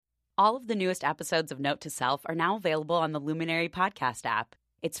All of the newest episodes of Note to Self are now available on the Luminary podcast app.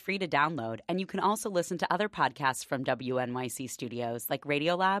 It's free to download, and you can also listen to other podcasts from WNYC Studios like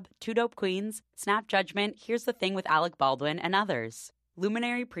Radiolab, Two Dope Queens, Snap Judgment, Here's the Thing with Alec Baldwin, and others.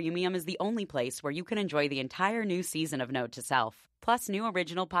 Luminary Premium is the only place where you can enjoy the entire new season of Note to Self, plus new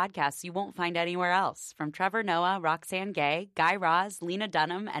original podcasts you won't find anywhere else, from Trevor Noah, Roxanne Gay, Guy Raz, Lena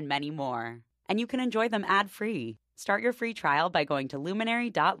Dunham, and many more. And you can enjoy them ad-free. Start your free trial by going to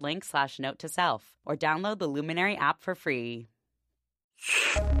luminary.link/note-to-self or download the Luminary app for free.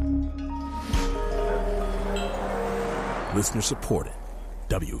 Listener supported.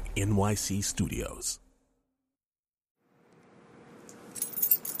 WNYC Studios.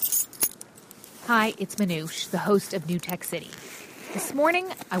 Hi, it's Manoush, the host of New Tech City. This morning,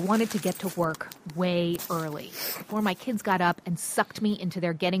 I wanted to get to work way early, before my kids got up and sucked me into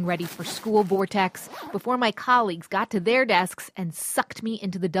their getting ready for school vortex, before my colleagues got to their desks and sucked me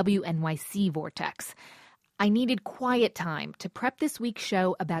into the WNYC vortex. I needed quiet time to prep this week's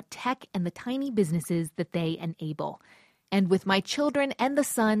show about tech and the tiny businesses that they enable. And with my children and the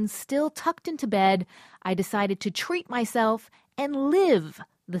sun still tucked into bed, I decided to treat myself and live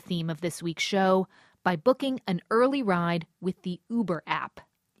the theme of this week's show by booking an early ride with the Uber app.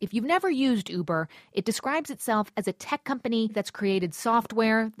 If you've never used Uber, it describes itself as a tech company that's created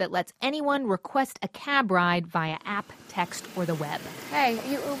software that lets anyone request a cab ride via app, text, or the web. Hey,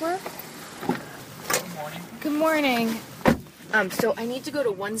 are you Uber? Good morning. So I need to go to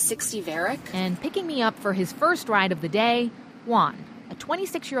 160 Varick. And picking me up for his first ride of the day, Juan, a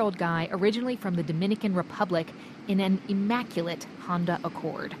 26-year-old guy originally from the Dominican Republic in an immaculate Honda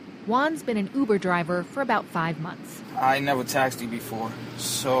Accord. Juan's been an Uber driver for about 5 months. I never taxied before,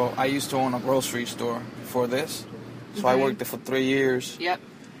 so I used to own a grocery store before this. So I worked there for 3 years. Yep.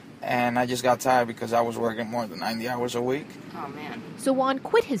 And I just got tired because I was working more than 90 hours a week. Oh, man. So Juan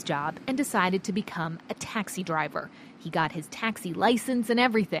quit his job and decided to become a taxi driver. He got his taxi license and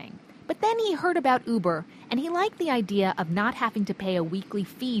everything. But then he heard about Uber, and he liked the idea of not having to pay a weekly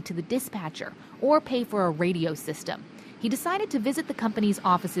fee to the dispatcher or pay for a radio system. He decided to visit the company's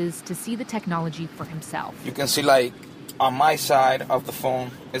offices to see the technology for himself. You can see, like, on my side of the phone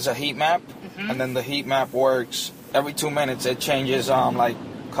is a heat map, and then the heat map works. Every 2 minutes it changes,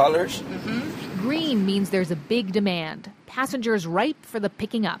 colors. Green means there's a big demand. Passengers ripe for the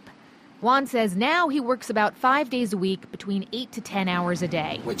picking up. Juan says now he works about 5 days a week, between 8 to 10 hours a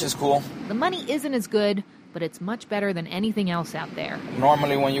day. Which is cool. The money isn't as good, but it's much better than anything else out there.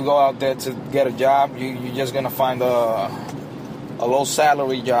 Normally when you go out there to get a job, you're just going to find a low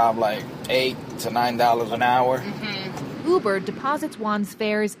salary job, like $8 to $9 an hour. Uber deposits Juan's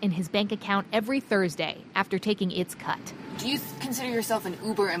fares in his bank account every Thursday after taking its cut. Do you consider yourself an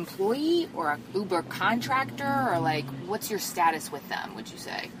Uber employee or an Uber contractor? Or, what's your status with them, would you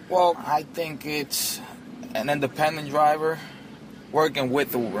say? Well, I think it's an independent driver working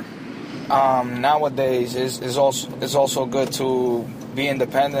with Uber. Nowadays, it's also good to be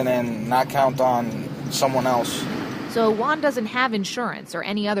independent and not count on someone else. So Juan doesn't have insurance or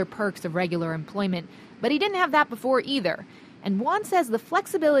any other perks of regular employment, but he didn't have that before either. And Juan says the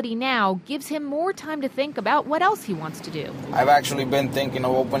flexibility now gives him more time to think about what else he wants to do. I've actually been thinking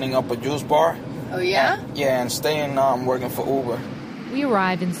of opening up a juice bar. Oh, yeah? And staying working for Uber. We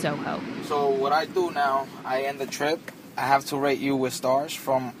arrive in Soho. So what I do now, I end the trip. I have to rate you with stars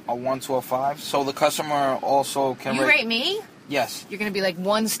from a 1 to a 5. So the customer also can You rate me? Yes. You're going to be like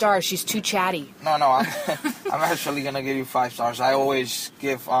 1 star. She's too chatty. No, I'm actually going to give you 5 stars. I always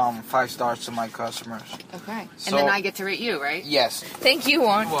give 5 stars to my customers. Okay. So, and then I get to rate you, right? Yes. Thank you,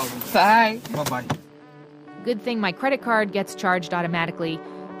 Juan. You're welcome. Bye. Bye-bye. Good thing my credit card gets charged automatically,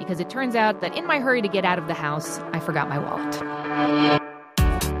 because it turns out that in my hurry to get out of the house, I forgot my wallet.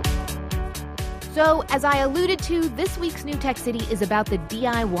 So, as I alluded to, this week's New Tech City is about the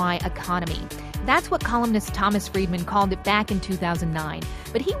DIY economy. That's what columnist Thomas Friedman called it back in 2009.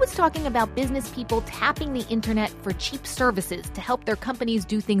 But he was talking about business people tapping the internet for cheap services to help their companies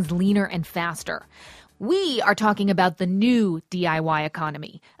do things leaner and faster. We are talking about the new DIY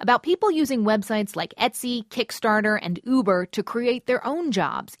economy, about people using websites like Etsy, Kickstarter, and Uber to create their own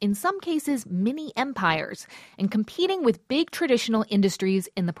jobs, in some cases mini empires, and competing with big traditional industries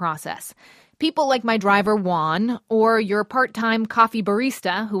in the process. People like my driver, Juan, or your part-time coffee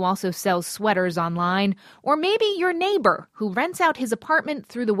barista who also sells sweaters online, or maybe your neighbor who rents out his apartment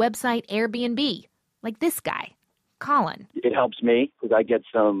through the website Airbnb, like this guy, Colin. It helps me because I get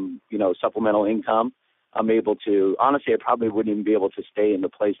some, supplemental income. I'm able to, honestly, I probably wouldn't even be able to stay in the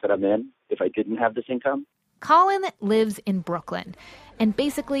place that I'm in if I didn't have this income. Colin lives in Brooklyn, and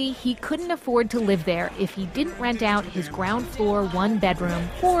basically he couldn't afford to live there if he didn't rent out his ground floor one-bedroom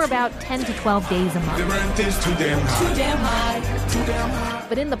for about 10 to 12 days a month. The rent is too damn high.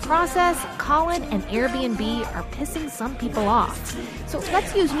 But in the process, Colin and Airbnb are pissing some people off. So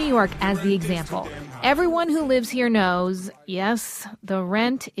let's use New York as the example. Everyone who lives here knows, yes, the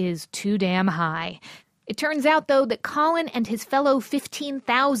rent is too damn high. It turns out, though, that Colin and his fellow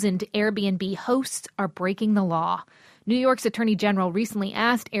 15,000 Airbnb hosts are breaking the law. New York's Attorney General recently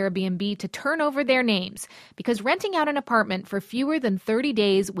asked Airbnb to turn over their names because renting out an apartment for fewer than 30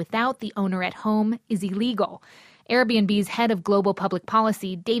 days without the owner at home is illegal. Airbnb's head of global public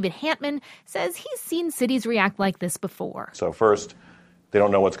policy, David Hantman, says he's seen cities react like this before. So first, they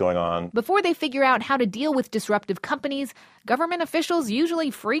don't know what's going on. Before they figure out how to deal with disruptive companies, government officials usually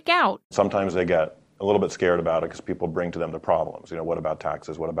freak out. Sometimes they get a little bit scared about it because people bring to them the problems. What about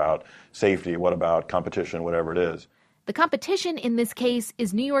taxes? What about safety? What about competition? Whatever it is. The competition in this case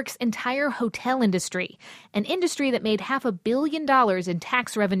is New York's entire hotel industry, an industry that made $500 million in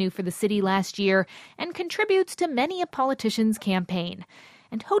tax revenue for the city last year and contributes to many a politician's campaign.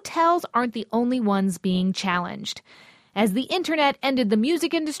 And hotels aren't the only ones being challenged. As the internet ended the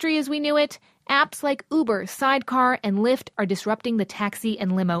music industry as we knew it, apps like Uber, Sidecar, and Lyft are disrupting the taxi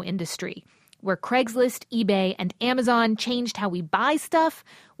and limo industry. Where Craigslist, eBay, and Amazon changed how we buy stuff,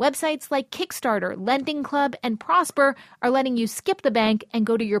 websites like Kickstarter, Lending Club, and Prosper are letting you skip the bank and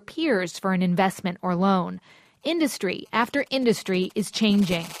go to your peers for an investment or loan. Industry after industry is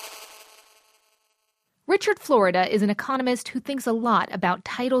changing. Richard Florida is an economist who thinks a lot about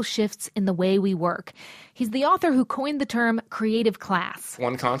tidal shifts in the way we work. He's the author who coined the term creative class.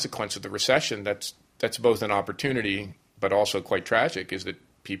 One consequence of the recession that's both an opportunity but also quite tragic is that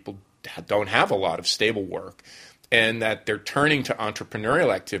people don't have a lot of stable work and that they're turning to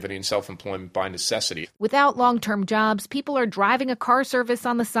entrepreneurial activity and self-employment by necessity. Without long-term jobs, people are driving a car service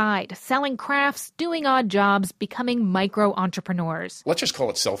on the side, selling crafts, doing odd jobs, becoming micro-entrepreneurs. Let's just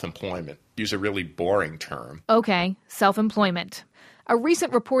call it self-employment. Use a really boring term. Okay, self-employment. A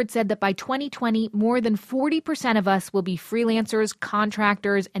recent report said that by 2020, more than 40% of us will be freelancers,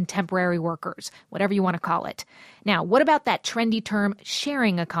 contractors, and temporary workers, whatever you want to call it. Now, what about that trendy term,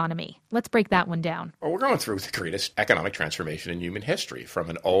 sharing economy? Let's break that one down. Well, we're going through the greatest economic transformation in human history, from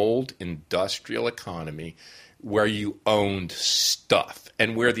an old industrial economy where you owned stuff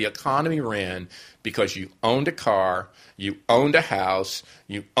and where the economy ran because you owned a car, you owned a house,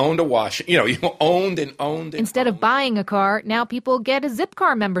 you owned a washing, you owned and owned. Instead of buying a car, now people get a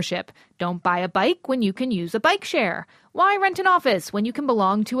Zipcar membership. Don't buy a bike when you can use a bike share. Why rent an office when you can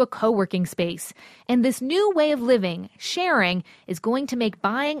belong to a co-working space? And this new way of living, sharing, is going to make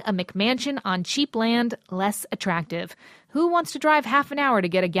buying a McMansion on cheap land less attractive. Who wants to drive half an hour to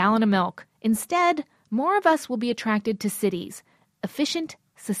get a gallon of milk? Instead, more of us will be attracted to cities, efficient,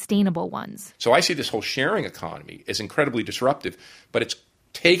 sustainable ones. So I see this whole sharing economy as incredibly disruptive, but it's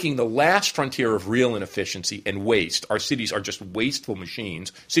taking the last frontier of real inefficiency and waste. Our cities are just wasteful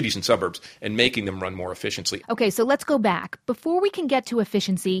machines, cities and suburbs, and making them run more efficiently. Okay, so let's go back. Before we can get to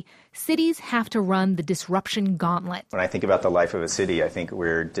efficiency, cities have to run the disruption gauntlet. When I think about the life of a city, I think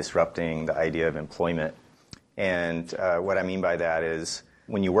we're disrupting the idea of employment. And what I mean by that is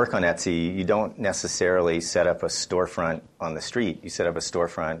when you work on Etsy, you don't necessarily set up a storefront on the street. You set up a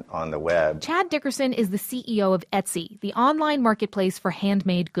storefront on the web. Chad Dickerson is the CEO of Etsy, the online marketplace for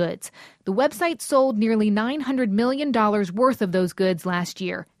handmade goods. The website sold nearly $900 million worth of those goods last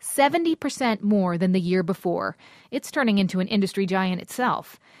year, 70% more than the year before. It's turning into an industry giant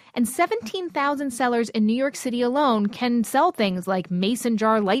itself. And 17,000 sellers in New York City alone can sell things like mason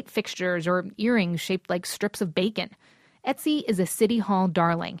jar light fixtures or earrings shaped like strips of bacon. Etsy is a city hall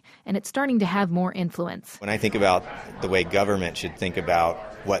darling, and it's starting to have more influence. When I think about the way government should think about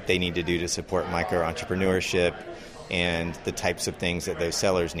what they need to do to support micro-entrepreneurship and the types of things that those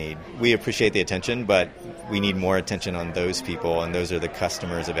sellers need, we appreciate the attention, but we need more attention on those people, and those are the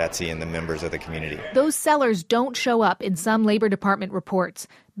customers of Etsy and the members of the community. Those sellers don't show up in some Labor Department reports.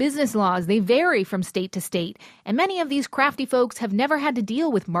 Business laws, they vary from state to state, and many of these crafty folks have never had to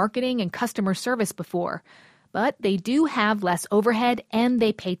deal with marketing and customer service before. But they do have less overhead and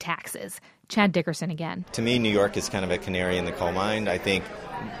they pay taxes. Chad Dickerson again. To me, New York is kind of a canary in the coal mine. I think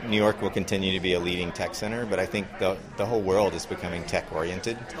New York will continue to be a leading tech center, but I think the whole world is becoming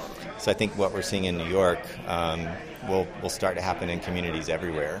tech-oriented. So I think what we're seeing in New York will start to happen in communities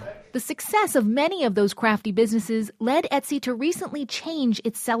everywhere. The success of many of those crafty businesses led Etsy to recently change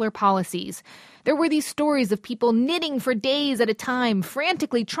its seller policies. There were these stories of people knitting for days at a time,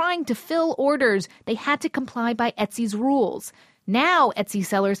 frantically trying to fill orders. They had to comply by Etsy's rules. Now Etsy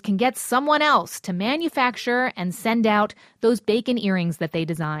sellers can get someone else to manufacture and send out those bacon earrings that they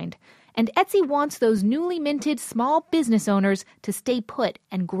designed. And Etsy wants those newly minted small business owners to stay put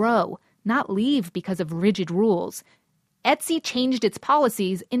and grow, not leave because of rigid rules. Etsy changed its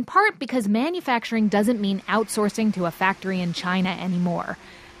policies in part because manufacturing doesn't mean outsourcing to a factory in China anymore.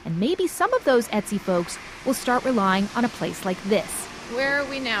 And maybe some of those Etsy folks will start relying on a place like this. Where are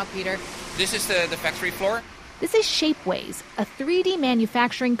we now, Peter? This is the factory floor. This is Shapeways, a 3D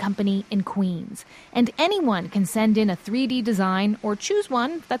manufacturing company in Queens. And anyone can send in a 3D design or choose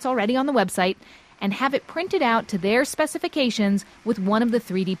one that's already on the website and have it printed out to their specifications with one of the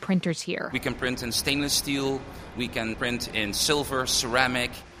 3D printers here. We can print in stainless steel, we can print in silver,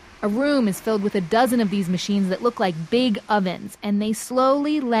 ceramic. A room is filled with a dozen of these machines that look like big ovens, and they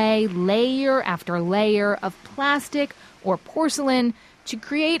slowly lay layer after layer of plastic or porcelain to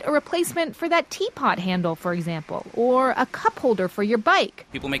create a replacement for that teapot handle, for example, or a cup holder for your bike.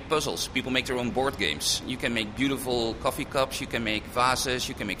 People make puzzles, people make their own board games. You can make beautiful coffee cups, you can make vases,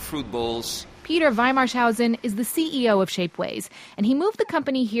 you can make fruit bowls. Peter Weimarshausen is the CEO of Shapeways, and he moved the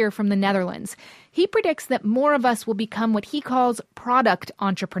company here from the Netherlands. He predicts that more of us will become what he calls product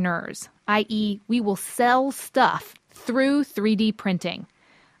entrepreneurs, i.e., we will sell stuff through 3D printing.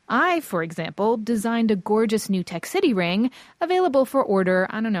 I, for example, designed a gorgeous new Tech City ring available for order,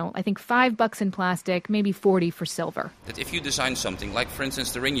 I think $5 in plastic, maybe $40 for silver. That if you design something, like for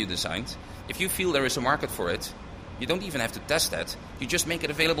instance the ring you designed, if you feel there is a market for it, you don't even have to test that, you just make it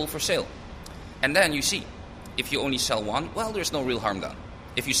available for sale. And then you see, if you only sell one, well, there's no real harm done.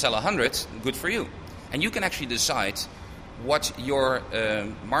 If you sell 100, good for you. And you can actually decide what your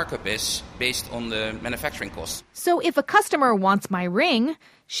markup is based on the manufacturing costs. So if a customer wants my ring,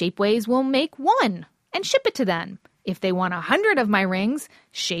 Shapeways will make one and ship it to them. If they want 100 of my rings,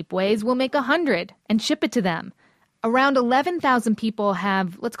 Shapeways will make 100 and ship it to them. Around 11,000 people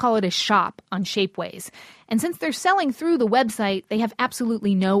have, let's call it a shop on Shapeways. And since they're selling through the website, they have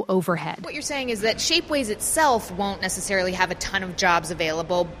absolutely no overhead. What you're saying is that Shapeways itself won't necessarily have a ton of jobs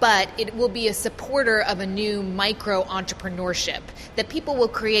available, but it will be a supporter of a new micro-entrepreneurship, that people will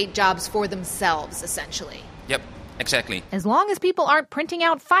create jobs for themselves, essentially. Yep, exactly. As long as people aren't printing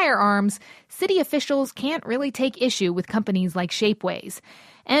out firearms, city officials can't really take issue with companies like Shapeways.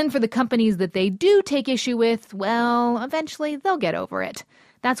 And for the companies that they do take issue with, well, eventually they'll get over it.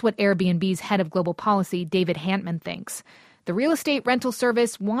 That's what Airbnb's head of global policy, David Hantman, thinks. The real estate rental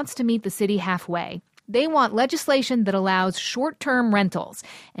service wants to meet the city halfway. They want legislation that allows short-term rentals,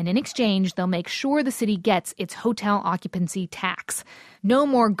 and in exchange, they'll make sure the city gets its hotel occupancy tax. No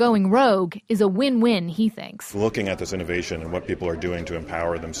more going rogue is a win-win, he thinks. Looking at this innovation and what people are doing to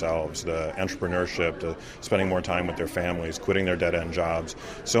empower themselves, the entrepreneurship, the spending more time with their families, quitting their dead-end jobs,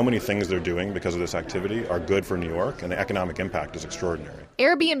 so many things they're doing because of this activity are good for New York, and the economic impact is extraordinary.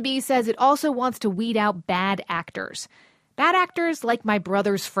 Airbnb says it also wants to weed out bad actors. Bad actors like my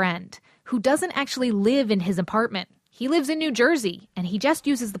brother's friend, who doesn't actually live in his apartment. He lives in New Jersey, and he just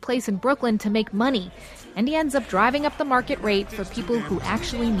uses the place in Brooklyn to make money. And he ends up driving up the market rate for people who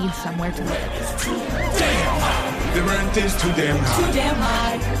actually need somewhere to live. It's too damn high. The rent is too damn high. Too damn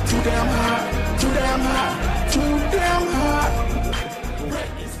high. Too damn high. Too damn high. Too damn high.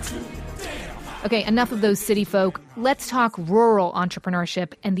 Rent is too damn high. Okay, enough of those city folk. Let's talk rural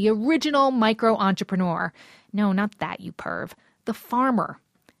entrepreneurship and the original micro-entrepreneur. No, not that, you perv. The farmer.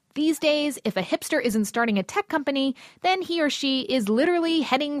 These days, if a hipster isn't starting a tech company, then he or she is literally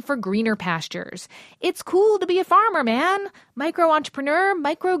heading for greener pastures. It's cool to be a farmer, man. Micro-entrepreneur,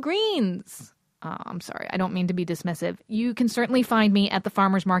 micro-greens. Oh, I'm sorry, I don't mean to be dismissive. You can certainly find me at the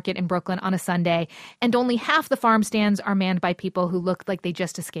farmer's market in Brooklyn on a Sunday, and only half the farm stands are manned by people who look like they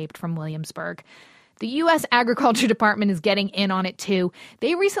just escaped from Williamsburg. The U.S. Agriculture Department is getting in on it, too.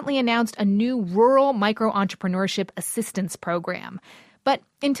 They recently announced a new rural micro-entrepreneurship assistance program. But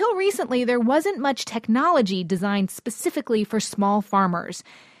until recently, there wasn't much technology designed specifically for small farmers.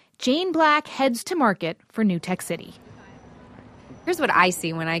 Jane Black heads to market for New Tech City. Here's what I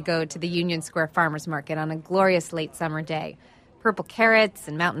see when I go to the Union Square Farmers Market on a glorious late summer day. Purple carrots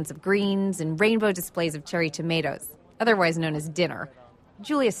and mountains of greens and rainbow displays of cherry tomatoes, otherwise known as dinner.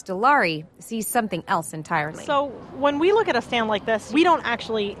 Julia Stellari sees something else entirely. So when we look at a stand like this, we don't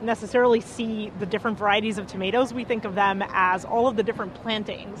actually necessarily see the different varieties of tomatoes. We think of them as all of the different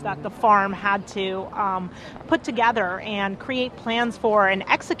plantings that the farm had to put together and create plans for and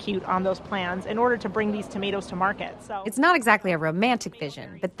execute on those plans in order to bring these tomatoes to market. So it's not exactly a romantic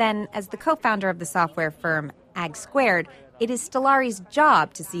vision, but then as the co-founder of the software firm Ag Squared, it is Stellari's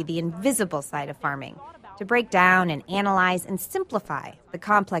job to see the invisible side of farming, to break down and analyze and simplify the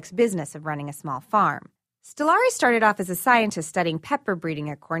complex business of running a small farm. Stellari started off as a scientist studying pepper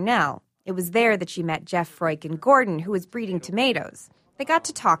breeding at Cornell. It was there that she met Jeff Freuk and Gordon, who was breeding tomatoes. They got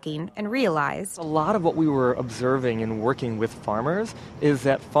to talking and realized a lot of what we were observing and working with farmers is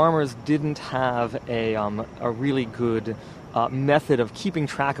that farmers didn't have a really good method of keeping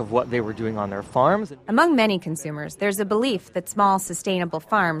track of what they were doing on their farms. Among many consumers, there's a belief that small, sustainable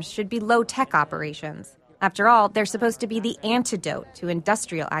farms should be low-tech operations. After all, they're supposed to be the antidote to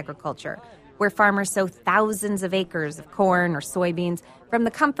industrial agriculture, where farmers sow thousands of acres of corn or soybeans from the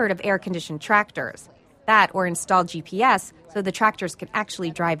comfort of air-conditioned tractors. That or install GPS so the tractors can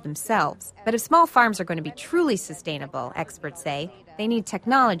actually drive themselves. But if small farms are going to be truly sustainable, experts say, they need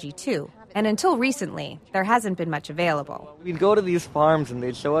technology too. And until recently, there hasn't been much available. We'd go to these farms and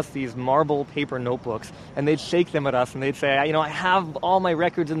they'd show us these marble paper notebooks and they'd shake them at us and they'd say, I have all my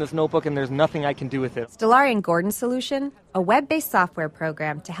records in this notebook and there's nothing I can do with it. Stellari and Gordon's solution? A web-based software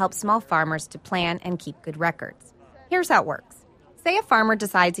program to help small farmers to plan and keep good records. Here's how it works. Say a farmer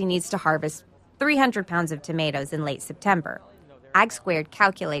decides he needs to harvest 300 pounds of tomatoes in late September. AgSquared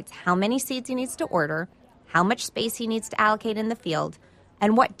calculates how many seeds he needs to order, how much space he needs to allocate in the field,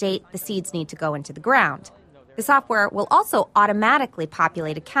 and what date the seeds need to go into the ground. The software will also automatically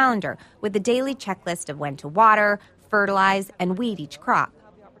populate a calendar with a daily checklist of when to water, fertilize, and weed each crop.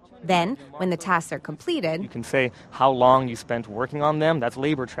 Then, when the tasks are completed, you can say how long you spent working on them. That's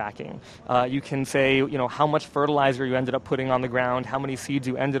labor tracking. You can say, how much fertilizer you ended up putting on the ground, how many seeds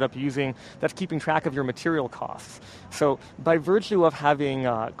you ended up using. That's keeping track of your material costs. So by virtue of having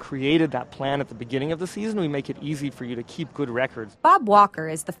created that plan at the beginning of the season, we make it easy for you to keep good records. Bob Walker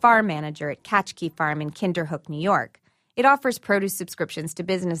is the farm manager at Catchkey Farm in Kinderhook, New York. It offers produce subscriptions to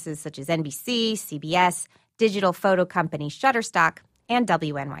businesses such as NBC, CBS, digital photo company Shutterstock, and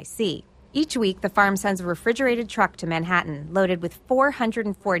WNYC. Each week, the farm sends a refrigerated truck to Manhattan loaded with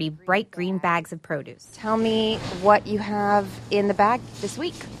 440 bright green bags of produce. Tell me what you have in the bag this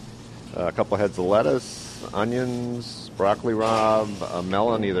week. A couple heads of lettuce, onions, broccoli rabe, a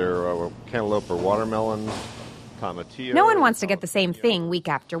melon, either a cantaloupe or watermelon, tomatillo. No one wants to get the same thing week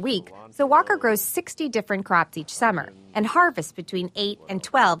after week, so Walker grows 60 different crops each summer and harvests between 8 and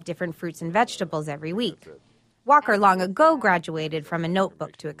 12 different fruits and vegetables every week. Walker long ago graduated from a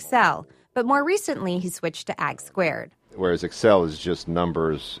notebook to Excel, but more recently he switched to AgSquared. Whereas Excel is just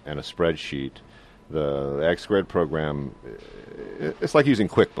numbers and a spreadsheet, the AgSquared program, it's like using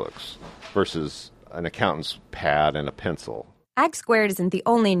QuickBooks versus an accountant's pad and a pencil. AgSquared isn't the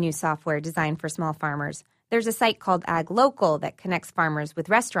only new software designed for small farmers. There's a site called AgLocal that connects farmers with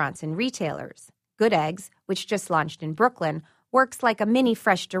restaurants and retailers. Good Eggs, which just launched in Brooklyn, works like a mini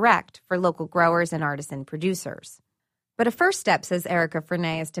Fresh Direct for local growers and artisan producers. But a first step, says Erica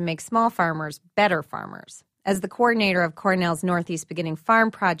Frenay, is to make small farmers better farmers. As the coordinator of Cornell's Northeast Beginning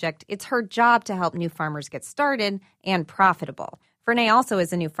Farm Project, it's her job to help new farmers get started and profitable. Frenay also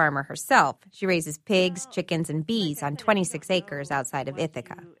is a new farmer herself. She raises pigs, chickens, and bees on 26 acres outside of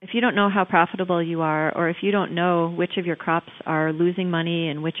Ithaca. If you don't know how profitable you are, or if you don't know which of your crops are losing money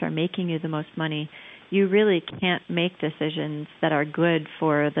and which are making you the most money, you really can't make decisions that are good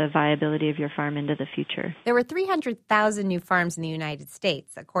for the viability of your farm into the future. There were 300,000 new farms in the United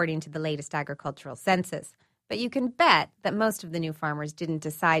States, according to the latest agricultural census. But you can bet that most of the new farmers didn't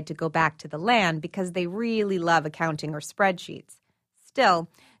decide to go back to the land because they really love accounting or spreadsheets. Still,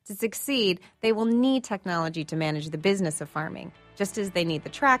 to succeed, they will need technology to manage the business of farming, just as they need the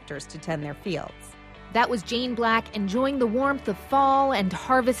tractors to tend their fields. That was Jane Black enjoying the warmth of fall and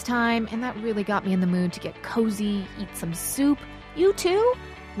harvest time, and that really got me in the mood to get cozy, eat some soup. You too?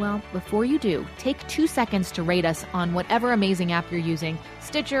 Well, before you do, take 2 seconds to rate us on whatever amazing app you're using,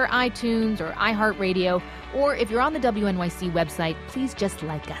 Stitcher, iTunes, or iHeartRadio, or if you're on the WNYC website, please just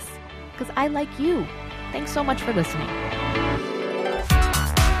like us, because I like you. Thanks so much for listening.